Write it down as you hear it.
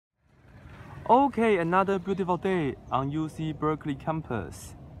Okay, another beautiful day on UC Berkeley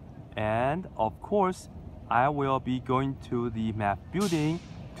campus. And of course, I will be going to the math building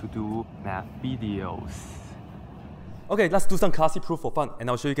to do math videos. Okay, let's do some classy proof for fun, and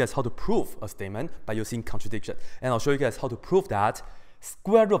I'll show you guys how to prove a statement by using contradiction. And I'll show you guys how to prove that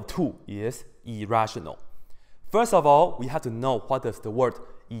square root of 2 is irrational. First of all, we have to know what does the word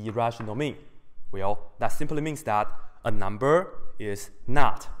irrational mean. Well, that simply means that a number is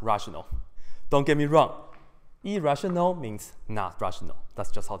not rational. Don't get me wrong, irrational means not rational.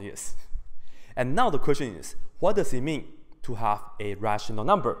 That's just how it is. And now the question is, what does it mean to have a rational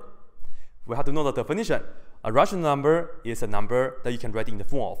number? We have to know the definition. A rational number is a number that you can write in the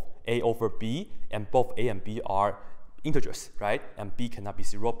form of a over b, and both a and b are integers, right? And b cannot be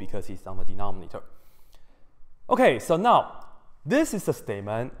 0 because it's on the denominator. Okay, so now, this is a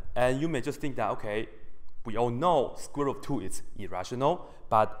statement, and you may just think that, okay, we all know square root of 2 is irrational,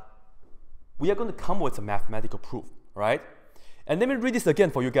 but we are going to come with a mathematical proof, right? And let me read this again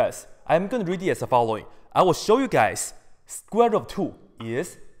for you guys. I'm going to read it as the following. I will show you guys square root of 2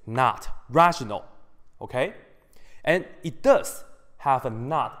 is not rational, okay? And it does have a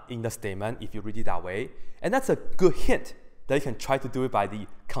not in the statement if you read it that way. And that's a good hint that you can try to do it by the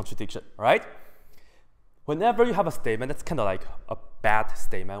contradiction, right? Whenever you have a statement that's kind of like a bad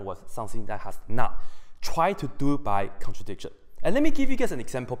statement or something that has not, try to do it by contradiction. And let me give you guys an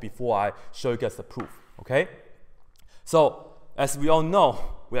example before I show you guys the proof, okay? So, as we all know,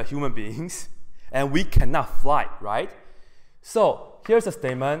 we are human beings, and we cannot fly, right? So, here's a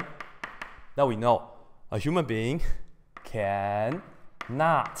statement that we know. A human being cannot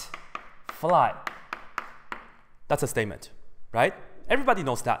fly. That's a statement, right? Everybody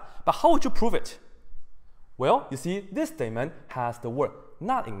knows that. But how would you prove it? Well, you see, this statement has the word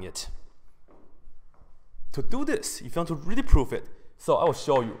not in it. To do this, if you want to really prove it, so I will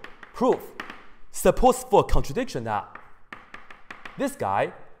show you. Proof. Suppose for a contradiction that this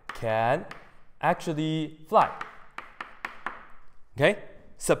guy can actually fly. Okay?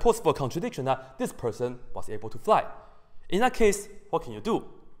 Suppose for a contradiction that this person was able to fly. In that case, what can you do?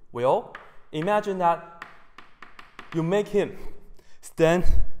 Well, imagine that you make him stand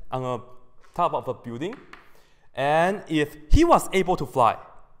on the top of a building, and if he was able to fly,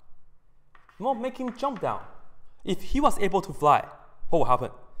 not make him jump down. If he was able to fly, what will happen?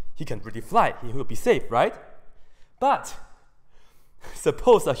 He can really fly. He will be safe, right? But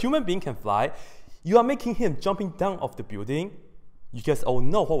suppose a human being can fly. You are making him jumping down off the building. You guys all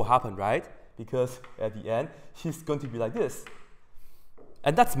know what will happen, right? Because at the end, he's going to be like this.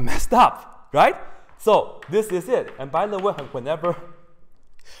 And that's messed up, right? So this is it. And by the way, whenever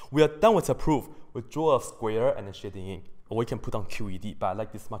we are done with the proof, we draw a square and then shading in. Or we can put on QED, but I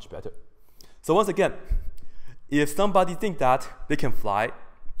like this much better. So once again, if somebody thinks that they can fly,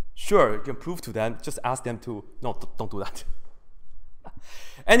 sure, you can prove to them, just ask them to, no, don't do that.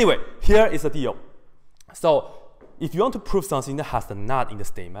 Anyway, here is the deal. So if you want to prove something that has the not in the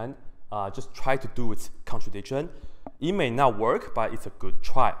statement, just try to do its contradiction. It may not work, but it's a good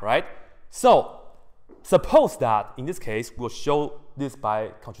try, right? So suppose that, in this case, we'll show this by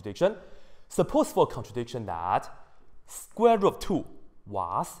contradiction. Suppose for contradiction that square root of 2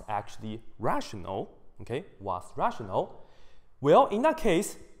 was actually rational, okay, was rational. Well, in that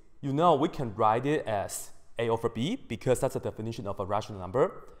case, you know we can write it as a over b, because that's the definition of a rational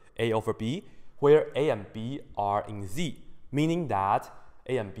number, a over b, where a and b are in z, meaning that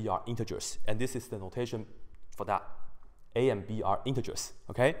a and b are integers. And this is the notation for that. A and b are integers,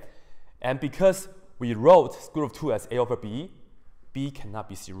 okay? And because we wrote square root of 2 as a over b, b cannot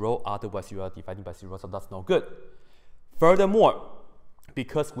be 0, otherwise you are dividing by 0, so that's no good. Furthermore,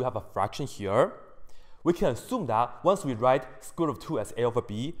 because we have a fraction here, we can assume that once we write square root of 2 as a over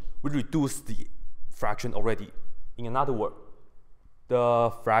b, we reduce the fraction already. In another word,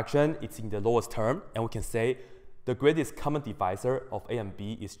 the fraction is in the lowest term, and we can say the greatest common divisor of a and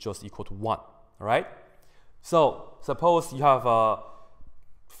b is just equal to 1, all right? So suppose you have a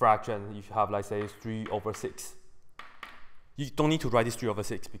fraction, you have, like, say, 3 over 6. You don't need to write this 3 over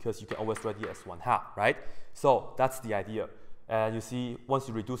 6 because you can always write it as 1/2, right? So that's the idea. And you see, once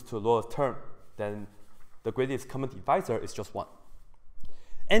you reduce to the lowest term, then the greatest common divisor is just 1.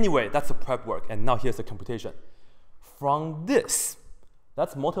 Anyway, that's the prep work, and now here's the computation. From this,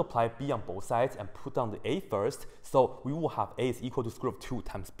 let's multiply b on both sides and put down the a first. So we will have a is equal to square root of 2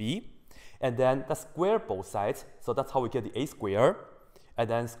 times b. And then let's square both sides. So that's how we get the a squared. And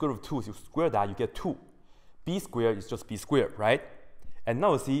then square root of 2, if you square that, you get 2. B squared is just b squared, right? And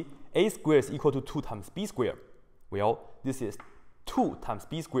now you see, a squared is equal to 2 times b squared. Well, this is 2 times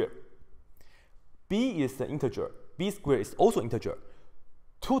b squared. B is the integer. B squared is also integer.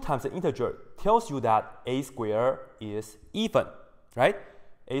 2 times an integer tells you that a squared is even, right?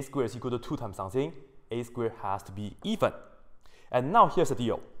 A squared is equal to 2 times something. A squared has to be even. And now here's the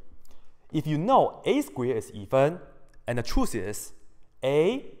deal. If you know a squared is even, and the truth is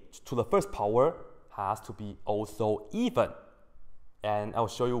a to the first power has to be also even. And I'll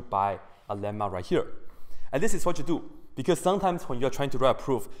show you by a lemma right here. And this is what you do. Because sometimes when you're trying to write a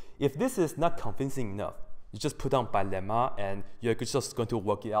proof, if this is not convincing enough, you just put down by lemma and you're just going to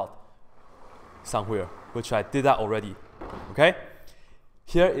work it out somewhere, which I did that already. Okay?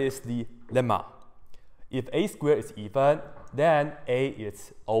 Here is the lemma. If a squared is even, then a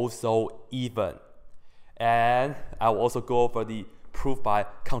is also even. And I will also go over the proof by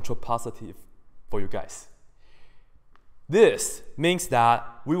contrapositive for you guys. This means that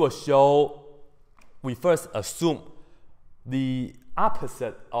we first assume the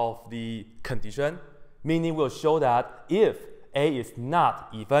opposite of the condition, meaning we'll show that if a is not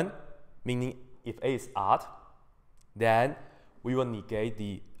even, meaning if a is odd, then we will negate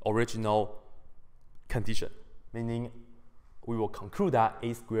the original condition, meaning we will conclude that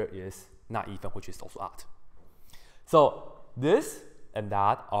a squared is not even, which is also odd. So this and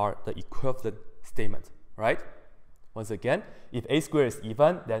that are the equivalent statement, right? Once again, if a squared is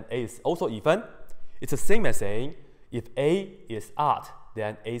even, then a is also even. It's the same as saying if a is odd,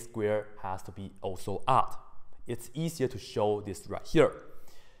 then a squared has to be also odd. It's easier to show this right here.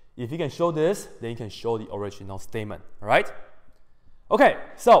 If you can show this, then you can show the original statement, all right? Okay,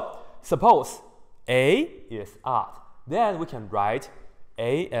 so suppose a is odd. Then we can write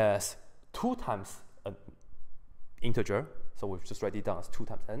a as 2 times an integer. So we just write it down as 2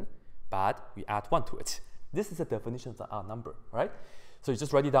 times n, but we add 1 to it. This is the definition of an odd number, right? So you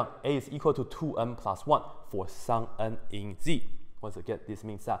just write it down. A is equal to 2n plus 1 for some n in Z. Once again, this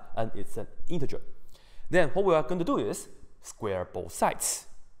means that n is an integer. Then what we are going to do is square both sides.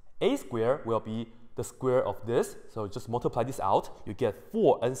 A squared will be the square of this. So just multiply this out. You get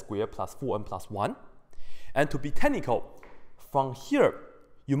 4n squared plus 4n plus 1. And to be technical, from here,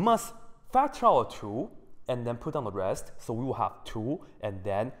 you must factor out 2 and then put down the rest. So we will have 2 and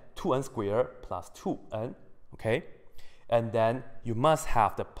then 2n squared plus 2n, okay? And then you must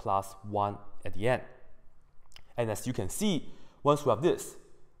have the plus 1 at the end. And as you can see, once we have this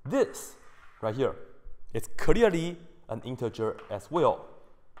right here, it's clearly an integer as well.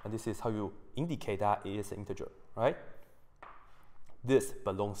 And this is how you indicate that it is an integer, right? This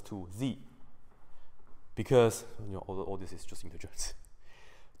belongs to Z. Because all this is just integers.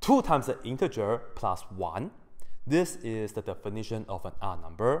 2 times an integer plus 1. This is the definition of an odd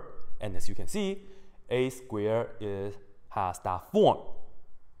number. And as you can see, a squared has that form.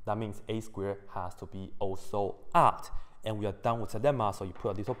 That means a squared has to be also odd. And we are done with the lemma, so you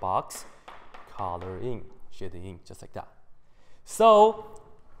put a little box, color in, shading in, just like that. So,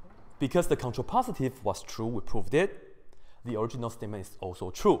 because the contrapositive was true, we proved it. The original statement is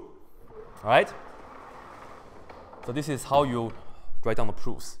also true. All right? So this is how you write down the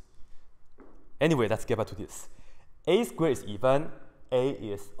proofs. Anyway, let's get back to this. A squared is even, a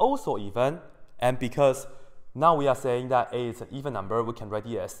is also even, and because now we are saying that a is an even number, we can write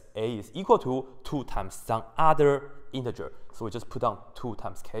it as a is equal to 2 times some other integer. So we just put down 2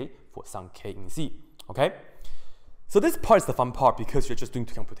 times k for some k in Z, okay? So this part is the fun part because you're just doing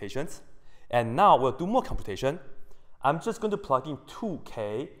 2 computations. And now we'll do more computation. I'm just going to plug in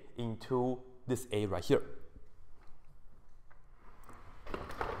 2k into this a right here.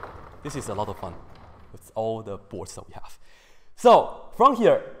 This is a lot of fun with all the boards that we have. So from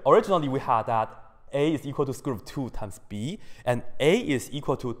here, originally we had that a is equal to square root of 2 times b, and a is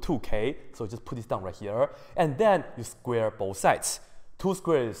equal to 2k, so just put this down right here, and then you square both sides. 2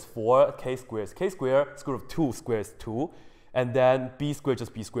 squared is 4, k squared is k squared, square root of 2 squared is 2, and then b squared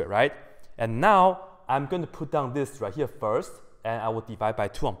just b squared, right? And now I'm going to put down this right here first, and I will divide by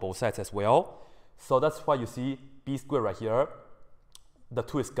 2 on both sides as well. So that's why you see b squared right here. The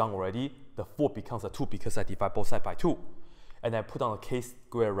 2 is gone already. The 4 becomes a 2 because I divide both sides by 2. And I put on a k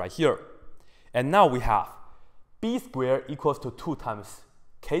squared right here. And now we have b squared equals to 2 times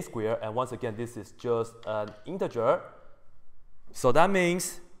k squared. And once again, this is just an integer. So that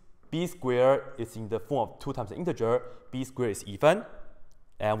means b squared is in the form of 2 times an integer. B squared is even.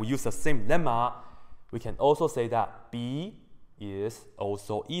 And we use the same lemma. We can also say that b is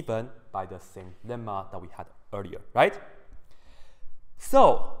also even by the same lemma that we had earlier, right?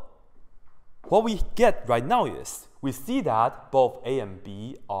 So what we get right now is we see that both a and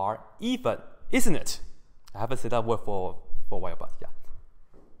b are even, isn't it? I haven't said that word for a while, but yeah.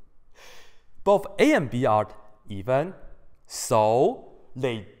 Both a and b are even, so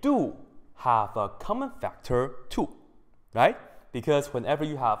they do have a common factor 2, right? Because whenever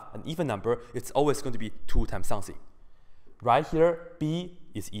you have an even number, it's always going to be 2 times something. Right here, b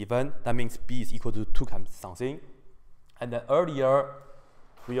is even. That means b is equal to 2 times something. And then earlier,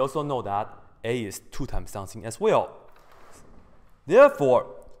 we also know that a is 2 times something as well.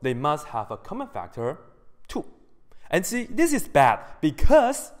 Therefore, they must have a common factor 2. And see, this is bad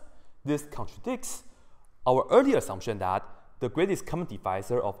because this contradicts our earlier assumption that the greatest common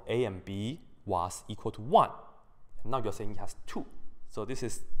divisor of a and b was equal to 1. And now you're saying it has 2. So this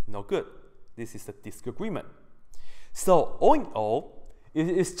is no good. This is a disagreement. So all in all, it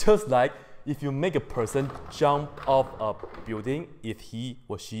is just like if you make a person jump off a building if he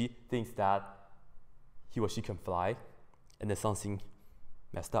or she thinks that he or she can fly, and then something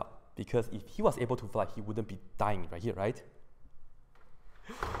messed up. Because if he was able to fly, he wouldn't be dying right here, right?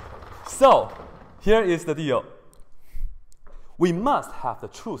 So here is the deal. We must have the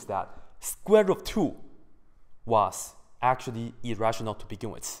truth that square root of 2 was actually irrational to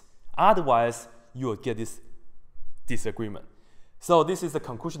begin with. Otherwise, you will get this disagreement. So this is the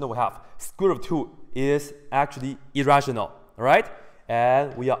conclusion that we have. Square root of 2 is actually irrational, all right?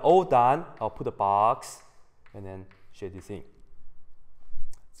 And we are all done. I'll put a box and then share this in.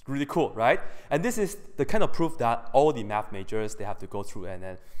 It's really cool, right? And this is the kind of proof that all the math majors, they have to go through. And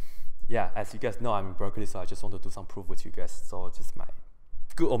then, yeah, as you guys know, I'm in Berkeley, so I just want to do some proof with you guys. So just my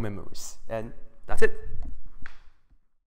good old memories. And that's it.